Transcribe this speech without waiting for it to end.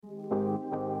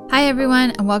Hi, everyone,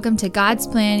 and welcome to God's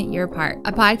Plan, Your Part,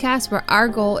 a podcast where our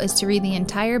goal is to read the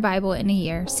entire Bible in a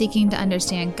year, seeking to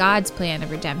understand God's plan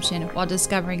of redemption while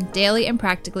discovering daily and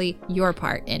practically your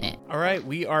part in it. All right,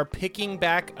 we are picking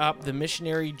back up the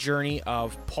missionary journey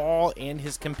of Paul and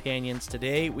his companions.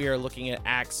 Today, we are looking at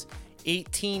Acts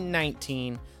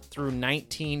 18:19 through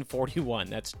 19:41.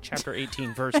 That's chapter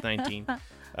 18, verse 19,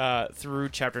 through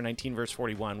chapter 19, verse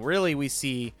 41. Really, we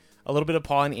see a little bit of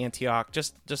Paul in Antioch,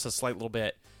 just a slight little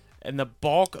bit. And the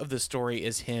bulk of the story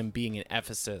is him being in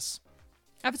Ephesus.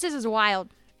 Ephesus is wild.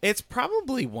 It's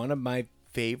probably one of my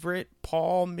favorite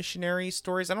Paul missionary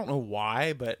stories. I don't know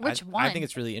why, but Which one? I think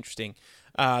it's really interesting.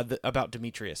 About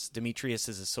Demetrius. Demetrius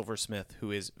is a silversmith who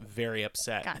is very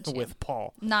upset with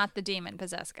Paul. Not the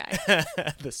demon-possessed guy.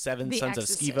 The seven The sons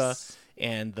exorcist. of Sceva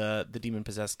and the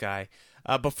demon-possessed guy.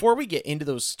 Before we get into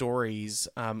those stories,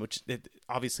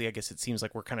 obviously I guess it seems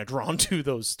like we're kind of drawn to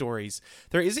those stories,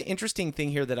 there is an interesting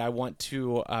thing here that I want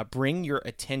to bring your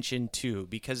attention to,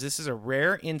 because this is a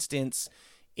rare instance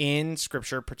in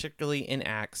Scripture, particularly in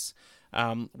Acts,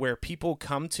 where people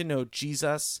come to know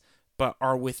Jesus but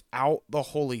are without the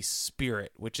Holy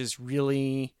Spirit, which is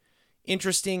really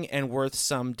interesting and worth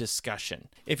some discussion.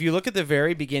 If you look at the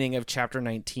very beginning of chapter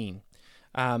 19,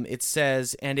 it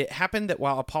says, "And it happened that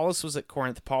while Apollos was at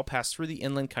Corinth, Paul passed through the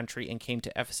inland country and came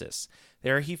to Ephesus.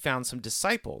 There he found some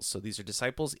disciples." So these are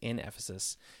disciples in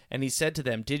Ephesus. "And he said to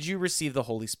them, 'Did you receive the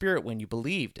Holy Spirit when you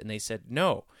believed?' And they said,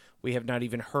 'No, we have not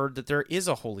even heard that there is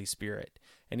a Holy Spirit.'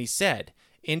 And he said,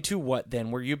 'Into what then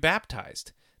were you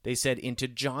baptized?' They said, 'Into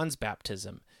John's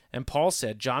baptism.' And Paul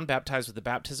said, 'John baptized with the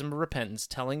baptism of repentance,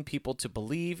 telling people to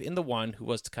believe in the one who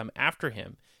was to come after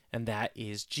him, and that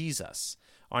is Jesus.'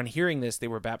 On hearing this, they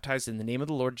were baptized in the name of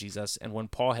the Lord Jesus, and when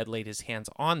Paul had laid his hands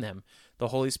on them, the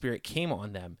Holy Spirit came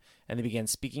on them, and they began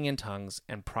speaking in tongues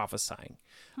and prophesying."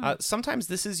 Sometimes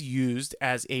this is used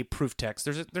as a proof text.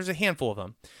 There's a handful of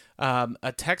them.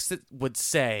 A text that would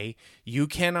say, you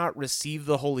cannot receive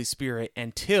the Holy Spirit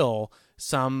until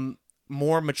some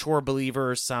more mature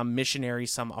believer, some missionary,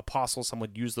 some apostle, some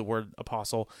would use the word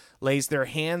apostle, lays their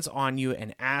hands on you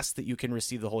and asks that you can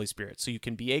receive the Holy Spirit. So you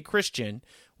can be a Christian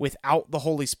without the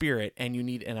Holy Spirit, and you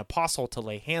need an apostle to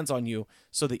lay hands on you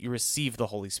so that you receive the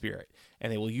Holy Spirit.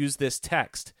 And they will use this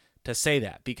text to say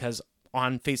that, because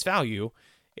on face value,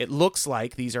 it looks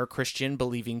like these are Christian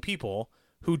believing people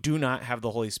who do not have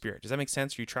the Holy Spirit. Does that make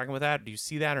sense? Are you tracking with that? Do you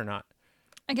see that or not?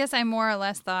 I guess I more or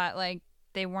less thought like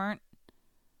they weren't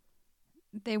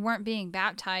being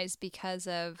baptized because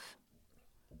of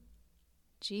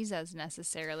Jesus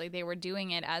necessarily. They were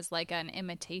doing it as like an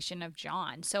imitation of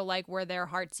John. So like, were their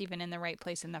hearts even in the right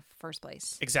place in the first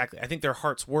place? Exactly. I think their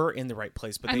hearts were in the right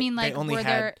place, but I mean, like,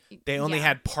 they only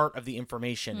had part of the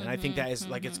information. And I think that is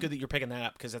like, it's good that you're picking that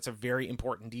up, because that's a very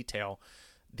important detail.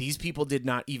 These people did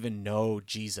not even know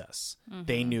Jesus.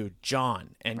 They knew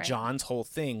John, and Right. John's whole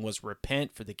thing was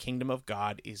repent, for the kingdom of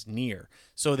God is near.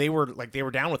 So they were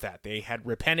down with that. They had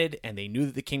repented and they knew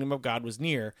that the kingdom of God was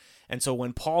near. And so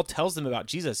when Paul tells them about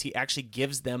Jesus, he actually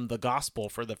gives them the gospel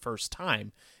for the first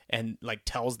time and like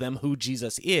tells them who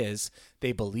Jesus is.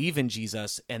 They believe in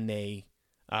Jesus, and they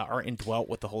are indwelt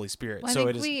with the Holy Spirit. Well, so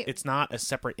it's not a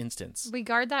separate instance. We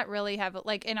guard that really heavily,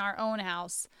 like in our own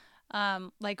house.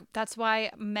 Like that's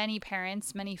why many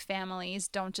parents, many families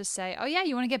don't just say, "Oh yeah,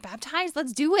 you want to get baptized?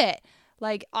 Let's do it."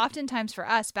 Like oftentimes for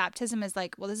us, baptism is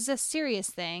like, well, this is a serious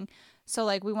thing. So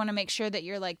like we want to make sure that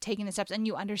you're like taking the steps and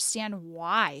you understand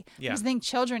why. Yeah. Because I think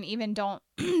children even don't,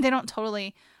 they don't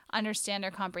totally understand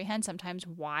or comprehend sometimes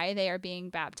why they are being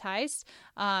baptized.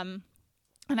 And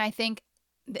I think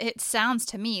it sounds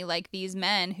to me like these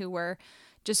men who were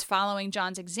just following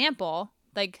John's example,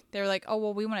 like they're like, oh,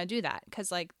 well, we want to do that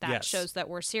because like that Yes. shows that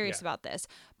we're serious about this,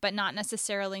 but not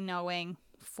necessarily knowing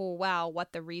full well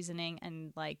what the reasoning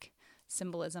and like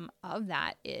symbolism of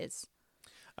that is.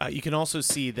 You can also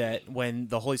see that when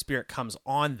the Holy Spirit comes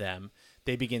on them,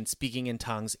 they begin speaking in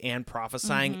tongues and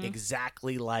prophesying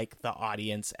exactly like the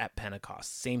audience at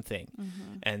Pentecost. Same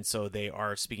thing. And so they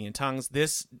are speaking in tongues.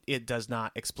 It does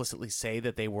not explicitly say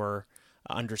that they were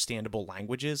understandable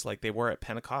languages like they were at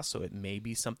Pentecost, so it may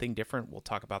be something different. We'll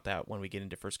talk about that when we get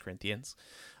into 1 Corinthians.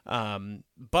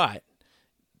 But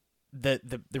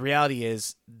the reality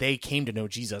is they came to know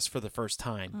Jesus for the first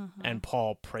time, and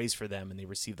Paul prays for them, and they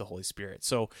receive the Holy Spirit.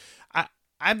 So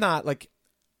I'm not like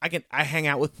I hang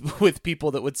out with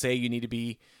people that would say you need to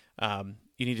be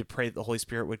you need to pray that the Holy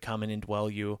Spirit would come and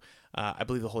indwell you. I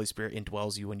believe the Holy Spirit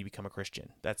indwells you when you become a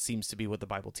Christian. That seems to be what the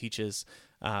Bible teaches.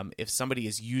 If somebody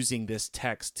is using this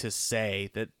text to say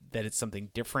that it's something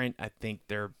different, I think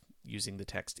they're using the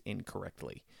text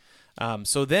incorrectly.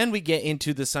 So then we get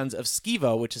into the sons of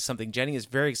Sceva, which is something Jenny is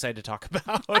very excited to talk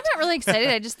about. I'm not really excited.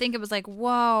 I just think it was like,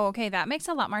 whoa, okay, that makes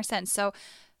a lot more sense. So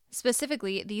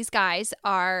specifically, these guys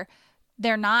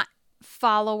they're not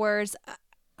followers.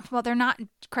 Well, they're not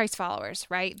Christ followers,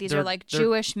 right? They're are like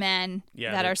Jewish men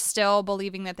that are still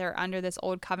believing that they're under this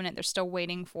old covenant. They're still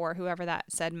waiting for whoever that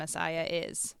said Messiah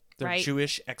is. They're right?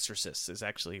 Jewish exorcists is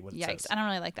actually what it says. I don't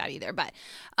really like that either. But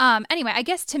anyway, I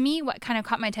guess to me what kind of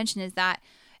caught my attention is that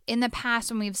in the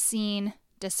past when we've seen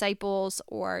disciples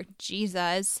or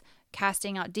Jesus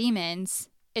casting out demons,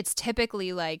 it's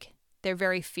typically like they're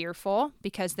very fearful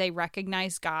because they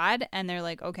recognize God and they're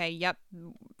like, okay, yep,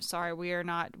 sorry, we're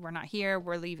not here.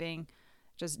 We're leaving.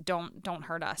 Just don't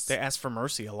hurt us. They ask for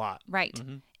mercy a lot. Right.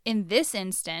 Mm-hmm. In this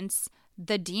instance,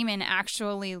 the demon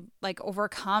actually like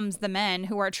overcomes the men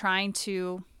who are trying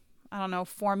to,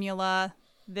 formula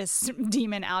this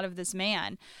demon out of this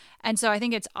man. And so I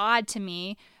think it's odd to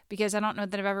me because I don't know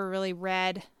that I've ever really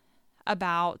read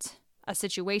about a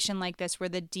situation like this where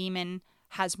the demon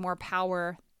has more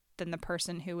power than the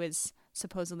person who is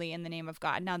supposedly in the name of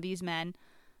God. Now, these men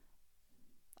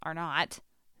are not.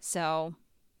 So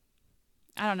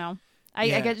I don't know.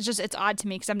 I guess it's odd to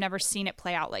me because I've never seen it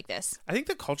play out like this. I think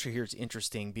the culture here is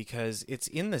interesting because it's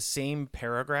in the same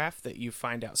paragraph that you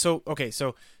find out. So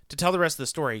to tell the rest of the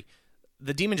story,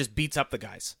 the demon just beats up the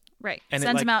guys. Right. And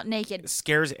sends them out naked.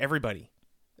 Scares everybody.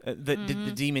 The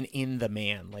demon in the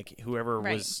man, like whoever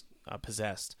was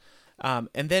possessed. And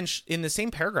then in the same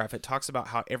paragraph, it talks about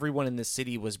how everyone in the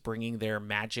city was bringing their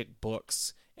magic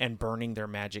books and burning their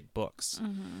magic books.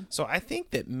 Mm-hmm. So I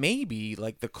think that maybe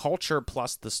like the culture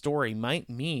plus the story might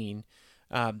mean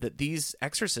that these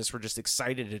exorcists were just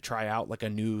excited to try out like a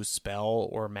new spell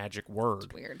or magic word.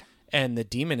 That's weird. And the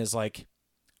demon is like,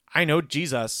 I know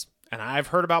Jesus and I've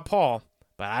heard about Paul,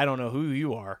 but I don't know who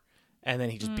you are. And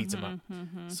then he just beats him up.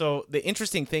 Mm-hmm. So the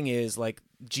interesting thing is like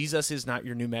Jesus is not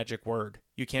your new magic word.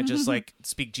 You can't just like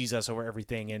speak Jesus over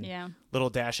everything and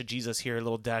little dash of Jesus here,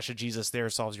 little dash of Jesus there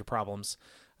solves your problems.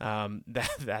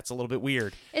 That's a little bit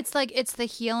weird. It's like it's the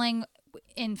healing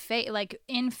in faith. Like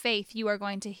in faith, you are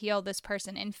going to heal this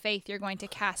person. In faith, you're going to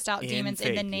cast out demons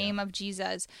in the name of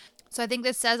Jesus. So I think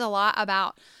this says a lot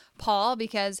about Paul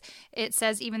because it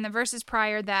says even the verses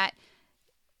prior that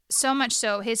so much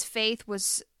so his faith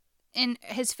in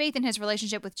his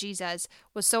relationship with Jesus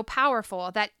was so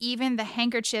powerful that even the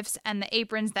handkerchiefs and the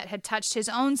aprons that had touched his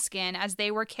own skin as they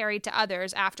were carried to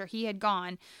others after he had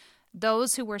gone,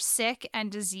 those who were sick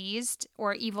and diseased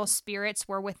or evil spirits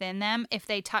were within them. If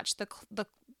they touched the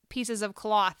pieces of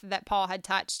cloth that Paul had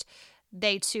touched,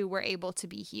 they too were able to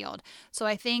be healed. So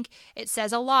I think it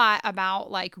says a lot about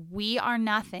like we are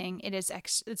nothing.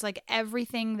 It's like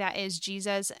everything that is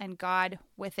Jesus and God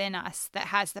within us that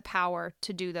has the power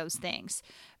to do those things.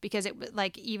 Because it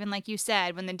like even like you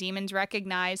said, when the demons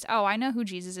recognized, oh, I know who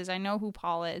Jesus is, I know who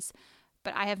Paul is,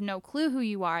 but I have no clue who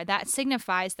you are. That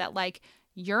signifies that like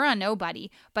you're a nobody.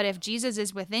 But if Jesus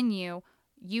is within you,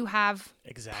 you have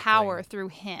power through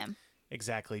him.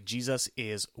 Exactly. Jesus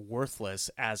is worthless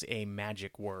as a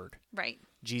magic word. Right.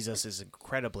 Jesus is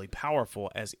incredibly powerful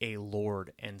as a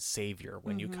Lord and Savior.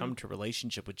 When you come to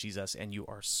relationship with Jesus and you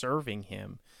are serving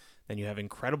him, then you have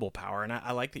incredible power. And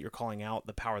I like that you're calling out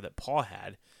the power that Paul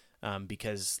had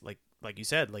because like you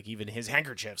said, like even his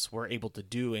handkerchiefs were able to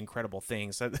do incredible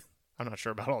things. I'm not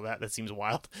sure about all that. That seems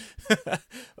wild.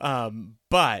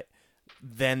 But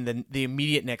then the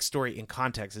immediate next story in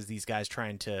context is these guys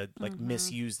trying to like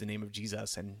misuse the name of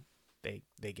Jesus and they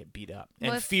get beat up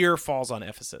and fear falls on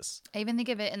Ephesus. I even think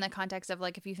of it in the context of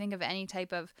like if you think of any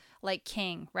type of like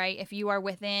king, right? If you are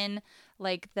within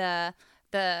like the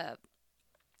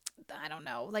I don't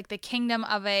know, like the kingdom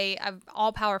of of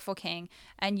all powerful king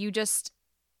and you just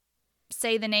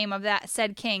say the name of that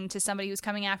said king to somebody who's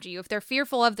coming after you. If they're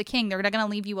fearful of the king, they're not going to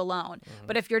leave you alone. Mm-hmm.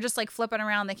 But if you're just like flipping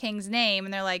around the king's name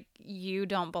and they're like, you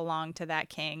don't belong to that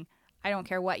king. I don't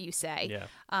care what you say.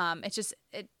 Yeah. It's just,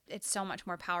 it's so much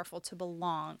more powerful to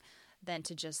belong than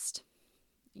to just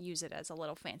use it as a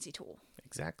little fancy tool.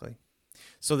 Exactly.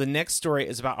 So the next story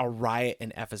is about a riot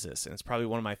in Ephesus, and it's probably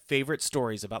one of my favorite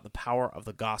stories about the power of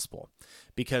the gospel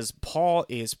because Paul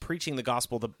is preaching the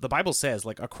gospel. The Bible says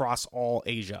like across all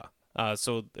Asia.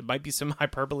 So it might be some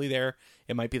hyperbole there.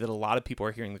 It might be that a lot of people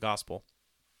are hearing the gospel.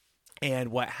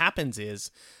 And what happens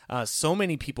is so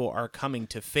many people are coming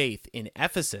to faith in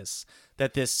Ephesus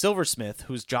that this silversmith,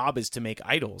 whose job is to make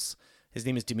idols, his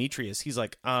name is Demetrius, he's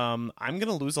like, I'm going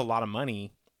to lose a lot of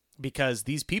money because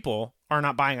these people are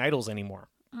not buying idols anymore,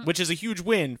 which is a huge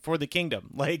win for the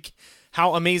kingdom. Like,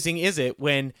 how amazing is it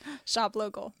when... Shop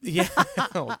local. Yeah.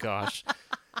 Oh, gosh.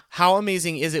 How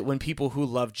amazing is it when people who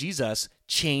love Jesus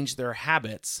change their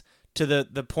habits to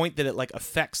the point that it like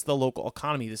affects the local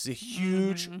economy. This is a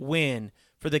huge win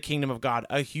for the kingdom of God,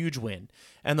 a huge win.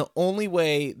 And the only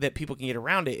way that people can get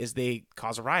around it is they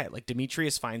cause a riot. Like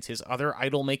Demetrius finds his other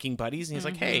idol-making buddies, and he's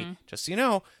like, hey, just so you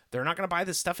know, they're not going to buy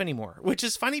this stuff anymore. Which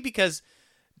is funny because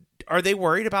are they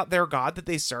worried about their God that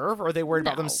they serve, or are they worried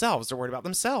about themselves? They're worried about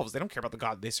themselves. They don't care about the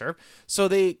God that they serve. So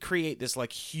they create this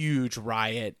like huge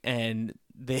riot, and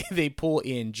they pull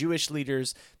in Jewish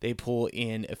leaders. They pull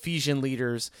in Ephesian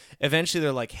leaders. Eventually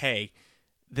they're like, hey,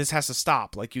 this has to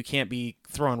stop. Like, you can't be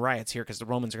throwing riots here because the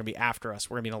Romans are going to be after us.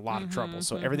 We're going to be in a lot of trouble.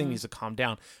 So everything needs to calm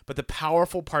down. But the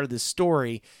powerful part of this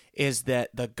story is that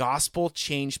the gospel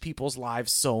changed people's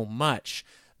lives so much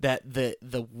that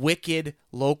the wicked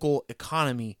local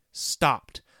economy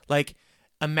stopped. Like,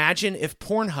 imagine if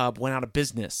Pornhub went out of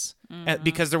business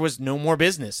because there was no more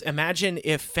business. Imagine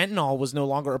if fentanyl was no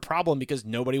longer a problem because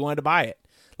nobody wanted to buy it.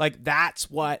 Like, that's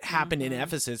what happened in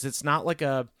Ephesus. It's not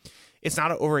an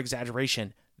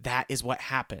over-exaggeration. That is what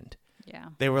happened. Yeah.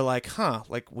 They were like,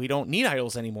 like, we don't need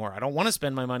idols anymore. I don't want to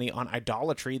spend my money on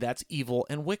idolatry. That's evil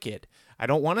and wicked. I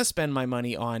don't want to spend my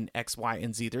money on X, Y,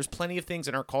 and Z. There's plenty of things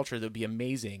in our culture that would be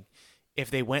amazing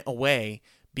if they went away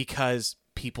because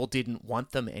people didn't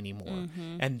want them anymore.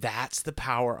 And that's the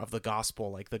power of the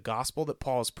gospel. Like, the gospel that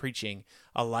Paul is preaching,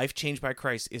 a life changed by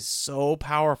Christ, is so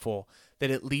powerful that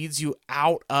it leads you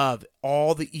out of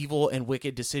all the evil and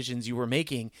wicked decisions you were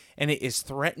making, and it is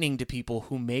threatening to people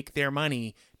who make their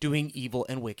money doing evil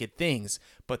and wicked things,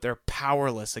 but they're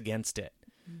powerless against it.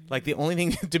 Like, the only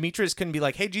thing, Demetrius couldn't be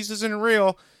like, hey, Jesus isn't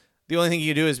real. The only thing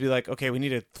you can do is be like, okay, we need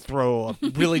to throw a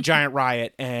really giant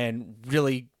riot and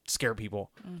really scare people,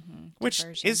 which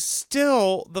is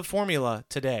still the formula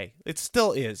today. It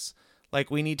still is.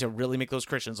 Like, we need to really make those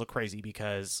Christians look crazy,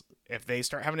 because if they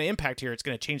start having an impact here, it's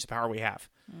going to change the power we have.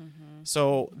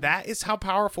 So that is how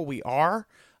powerful we are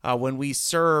when we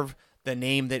serve the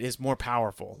name that is more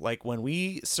powerful. Like, when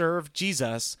we serve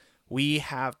Jesus, we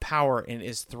have power, and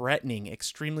is threatening,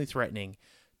 extremely threatening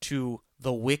to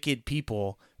the wicked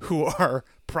people who are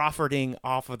profiting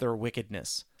off of their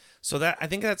wickedness. So that, I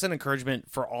think that's an encouragement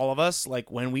for all of us.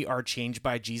 Like, when we are changed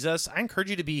by Jesus, I encourage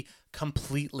you to be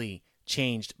completely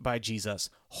changed by Jesus,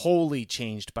 wholly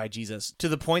changed by Jesus, to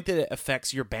the point that it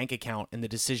affects your bank account and the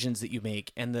decisions that you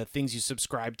make and the things you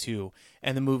subscribe to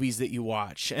and the movies that you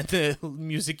watch and the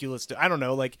music you listen to. I don't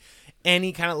know, like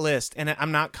any kind of list. And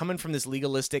I'm not coming from this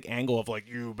legalistic angle of like,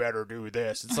 you better do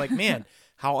this. It's like, man,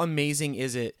 how amazing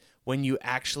is it when you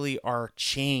actually are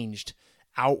changed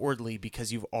outwardly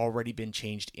because you've already been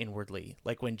changed inwardly?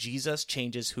 Like, when Jesus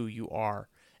changes who you are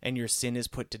and your sin is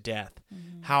put to death,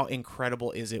 how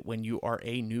incredible is it when you are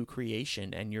a new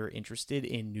creation and you're interested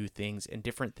in new things and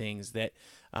different things that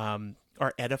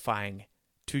are edifying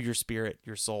to your spirit,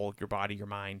 your soul, your body, your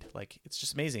mind. Like, it's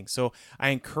just amazing. So I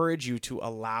encourage you to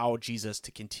allow Jesus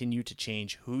to continue to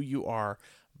change who you are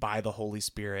by the Holy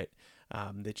Spirit,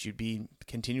 that you'd be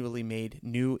continually made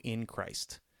new in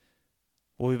Christ.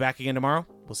 We'll be back again tomorrow.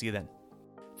 We'll see you then.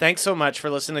 Thanks so much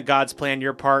for listening to God's Plan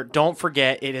Your Part. Don't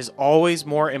forget, it is always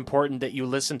more important that you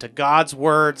listen to God's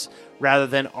words rather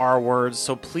than our words.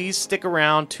 So please stick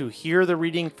around to hear the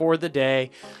reading for the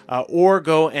day, or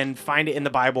go and find it in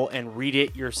the Bible and read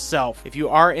it yourself. If you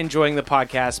are enjoying the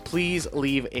podcast, please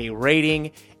leave a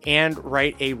rating and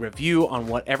write a review on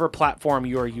whatever platform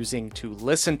you are using to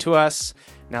listen to us.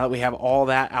 Now that we have all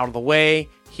that out of the way,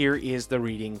 here is the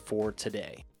reading for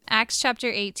today. Acts chapter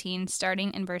 18,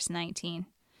 starting in verse 19.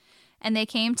 And they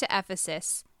came to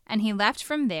Ephesus, and he left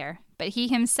from there, but he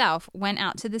himself went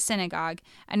out to the synagogue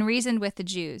and reasoned with the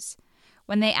Jews.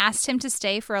 When they asked him to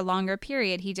stay for a longer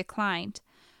period, he declined.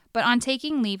 But on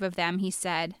taking leave of them, he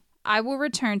said, I will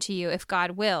return to you if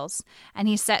God wills. And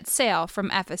he set sail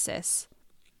from Ephesus.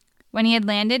 When he had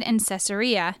landed in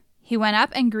Caesarea, he went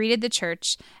up and greeted the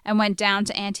church and went down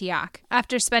to Antioch.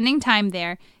 After spending time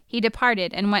there, he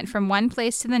departed and went from one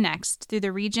place to the next through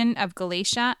the region of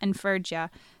Galatia and Phrygia,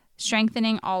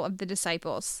 strengthening all of the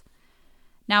disciples.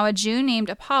 Now a Jew named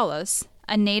Apollos,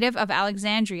 a native of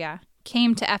Alexandria,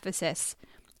 came to Ephesus.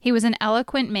 He was an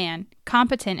eloquent man,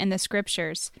 competent in the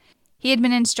Scriptures. He had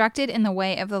been instructed in the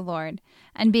way of the Lord,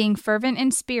 and being fervent in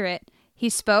spirit, he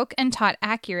spoke and taught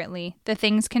accurately the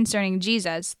things concerning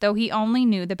Jesus, though he only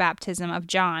knew the baptism of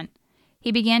John.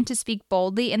 He began to speak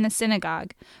boldly in the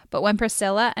synagogue, but when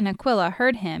Priscilla and Aquila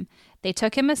heard him, they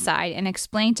took him aside and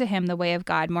explained to him the way of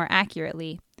God more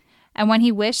accurately. And when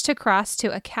he wished to cross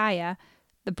to Achaia,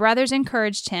 the brothers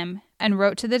encouraged him and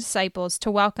wrote to the disciples to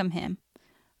welcome him.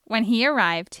 When he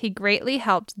arrived, he greatly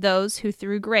helped those who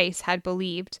through grace had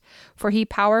believed, for he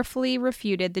powerfully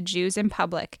refuted the Jews in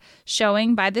public,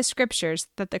 showing by the Scriptures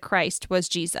that the Christ was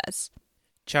Jesus.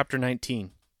 Chapter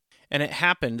 19. And it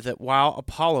happened that while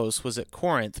Apollos was at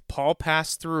Corinth, Paul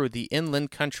passed through the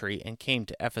inland country and came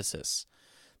to Ephesus.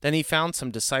 Then he found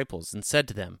some disciples and said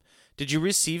to them, "Did you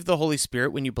receive the Holy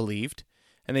Spirit when you believed?"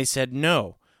 And they said,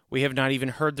 "No, we have not even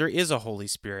heard there is a Holy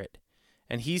Spirit."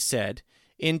 And he said,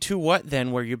 "Into what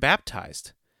then were you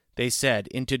baptized?" They said,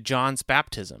 "Into John's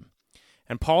baptism."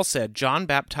 And Paul said, "John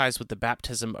baptized with the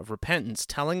baptism of repentance,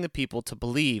 telling the people to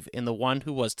believe in the one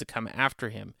who was to come after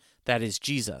him, that is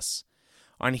Jesus."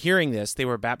 On hearing this, they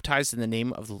were baptized in the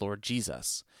name of the Lord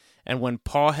Jesus. And when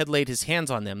Paul had laid his hands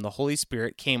on them, the Holy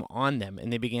Spirit came on them,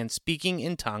 and they began speaking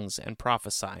in tongues and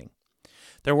prophesying.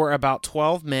 There were about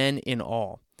 12 men in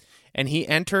all. And he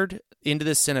entered into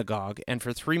the synagogue, and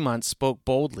for 3 months spoke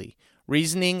boldly,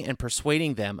 reasoning and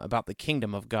persuading them about the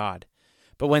kingdom of God.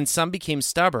 But when some became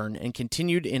stubborn and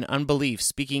continued in unbelief,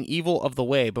 speaking evil of the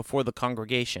way before the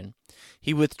congregation,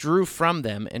 he withdrew from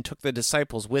them and took the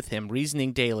disciples with him,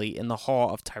 reasoning daily in the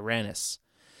hall of Tyrannus.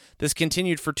 This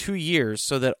continued for 2 years,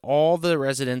 so that all the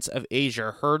residents of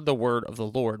Asia heard the word of the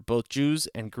Lord, both Jews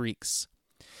and Greeks.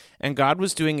 And God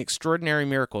was doing extraordinary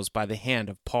miracles by the hand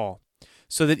of Paul,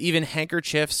 so that even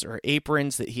handkerchiefs or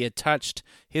aprons that he had touched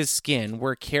his skin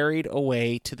were carried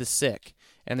away to the sick,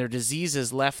 and their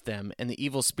diseases left them, and the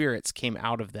evil spirits came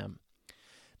out of them.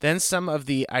 Then some of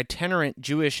the itinerant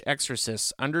Jewish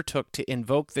exorcists undertook to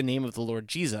invoke the name of the Lord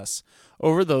Jesus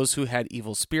over those who had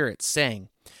evil spirits, saying,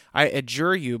 "I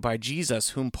adjure you by Jesus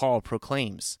whom Paul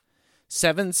proclaims."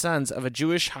 7 sons of a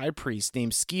Jewish high priest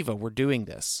named Sceva were doing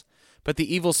this. But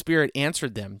the evil spirit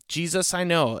answered them, "Jesus I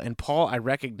know, and Paul I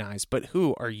recognize, but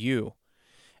who are you?"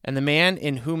 And the man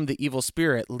in whom the evil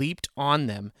spirit leaped on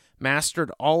them,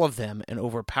 mastered all of them, and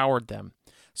overpowered them,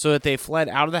 so that they fled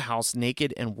out of the house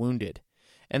naked and wounded.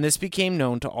 And this became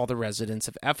known to all the residents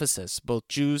of Ephesus, both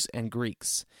Jews and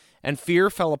Greeks. And fear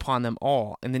fell upon them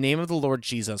all, and the name of the Lord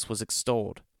Jesus was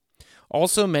extolled.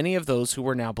 Also many of those who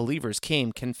were now believers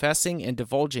came, confessing and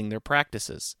divulging their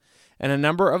practices. And a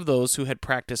number of those who had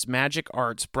practiced magic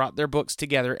arts brought their books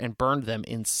together and burned them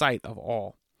in sight of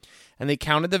all. And they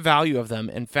counted the value of them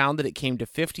and found that it came to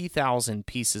 50,000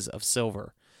 pieces of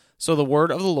silver. So the word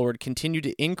of the Lord continued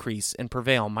to increase and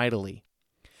prevail mightily.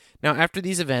 Now after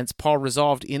these events, Paul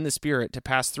resolved in the Spirit to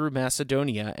pass through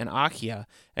Macedonia and Achaia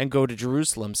and go to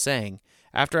Jerusalem, saying,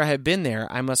 "After I have been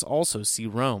there, I must also see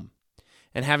Rome."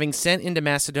 And having sent into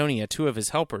Macedonia 2 of his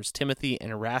helpers, Timothy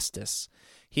and Erastus,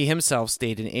 he himself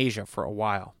stayed in Asia for a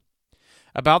while.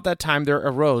 About that time there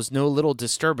arose no little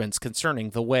disturbance concerning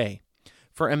the way.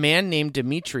 For a man named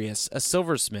Demetrius, a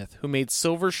silversmith, who made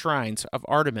silver shrines of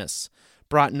Artemis,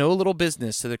 brought no little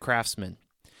business to the craftsmen.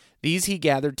 These he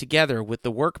gathered together with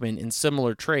the workmen in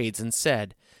similar trades, and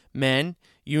said, "Men,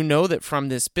 you know that from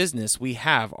this business we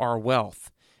have our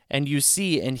wealth. And you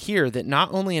see and hear that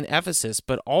not only in Ephesus,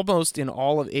 but almost in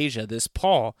all of Asia, this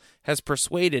Paul has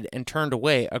persuaded and turned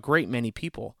away a great many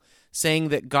people, saying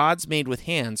that gods made with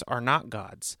hands are not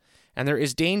gods. And there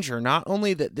is danger not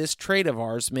only that this trade of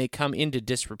ours may come into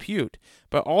disrepute,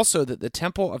 but also that the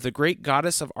temple of the great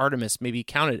goddess of Artemis may be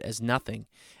counted as nothing,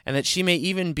 and that she may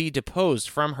even be deposed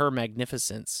from her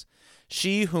magnificence,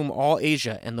 she whom all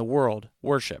Asia and the world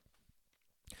worship."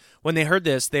 When they heard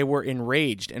this, they were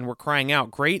enraged and were crying out,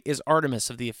 "Great is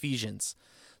Artemis of the Ephesians."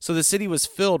 So the city was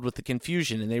filled with the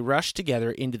confusion, and they rushed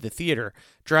together into the theater,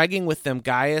 dragging with them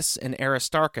Gaius and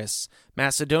Aristarchus,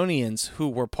 Macedonians who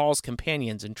were Paul's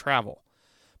companions in travel.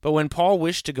 But when Paul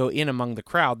wished to go in among the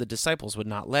crowd, the disciples would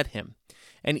not let him.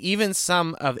 And even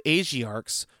some of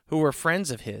Asiarchs, who were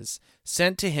friends of his,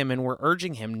 sent to him and were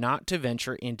urging him not to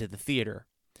venture into the theater.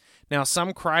 Now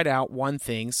some cried out one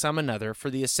thing, some another, for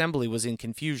the assembly was in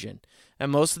confusion,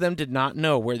 and most of them did not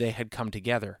know where they had come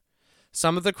together.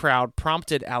 Some of the crowd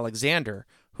prompted Alexander,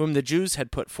 whom the Jews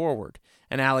had put forward,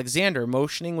 and Alexander,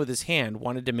 motioning with his hand,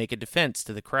 wanted to make a defense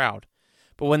to the crowd.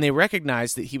 But when they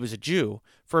recognized that he was a Jew,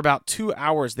 for about 2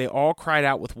 hours they all cried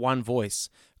out with one voice,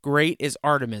 "Great is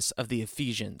Artemis of the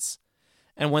Ephesians."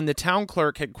 And when the town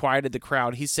clerk had quieted the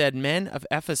crowd, he said, "Men of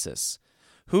Ephesus,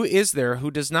 who is there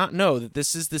who does not know that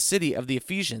this is the city of the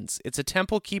Ephesians? It's a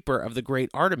temple keeper of the great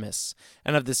Artemis,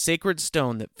 and of the sacred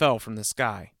stone that fell from the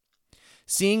sky.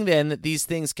 Seeing then that these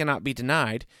things cannot be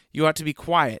denied, you ought to be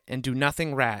quiet and do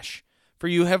nothing rash. For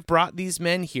you have brought these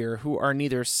men here who are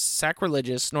neither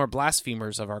sacrilegious nor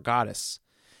blasphemers of our goddess.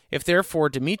 If therefore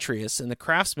Demetrius and the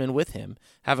craftsmen with him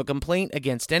have a complaint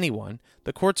against anyone,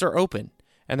 the courts are open,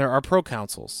 and there are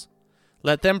proconsuls.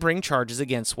 Let them bring charges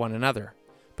against one another.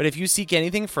 But if you seek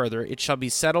anything further, it shall be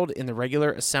settled in the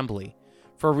regular assembly.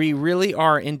 For we really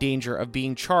are in danger of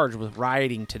being charged with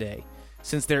rioting today,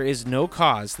 since there is no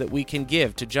cause that we can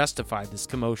give to justify this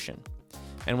commotion."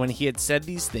 And when he had said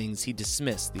these things, he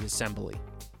dismissed the assembly.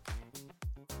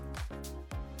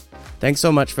 Thanks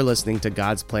so much for listening to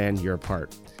God's Plan, Your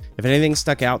Part. If anything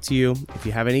stuck out to you, if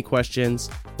you have any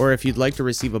questions, or if you'd like to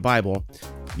receive a Bible,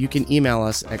 you can email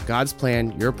us at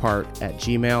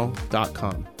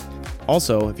godsplanyourpart@gmail.com.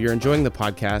 Also, if you're enjoying the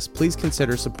podcast, please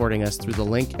consider supporting us through the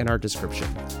link in our description.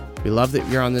 We love that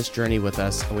you're on this journey with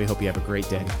us, and we hope you have a great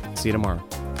day. See you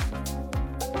tomorrow.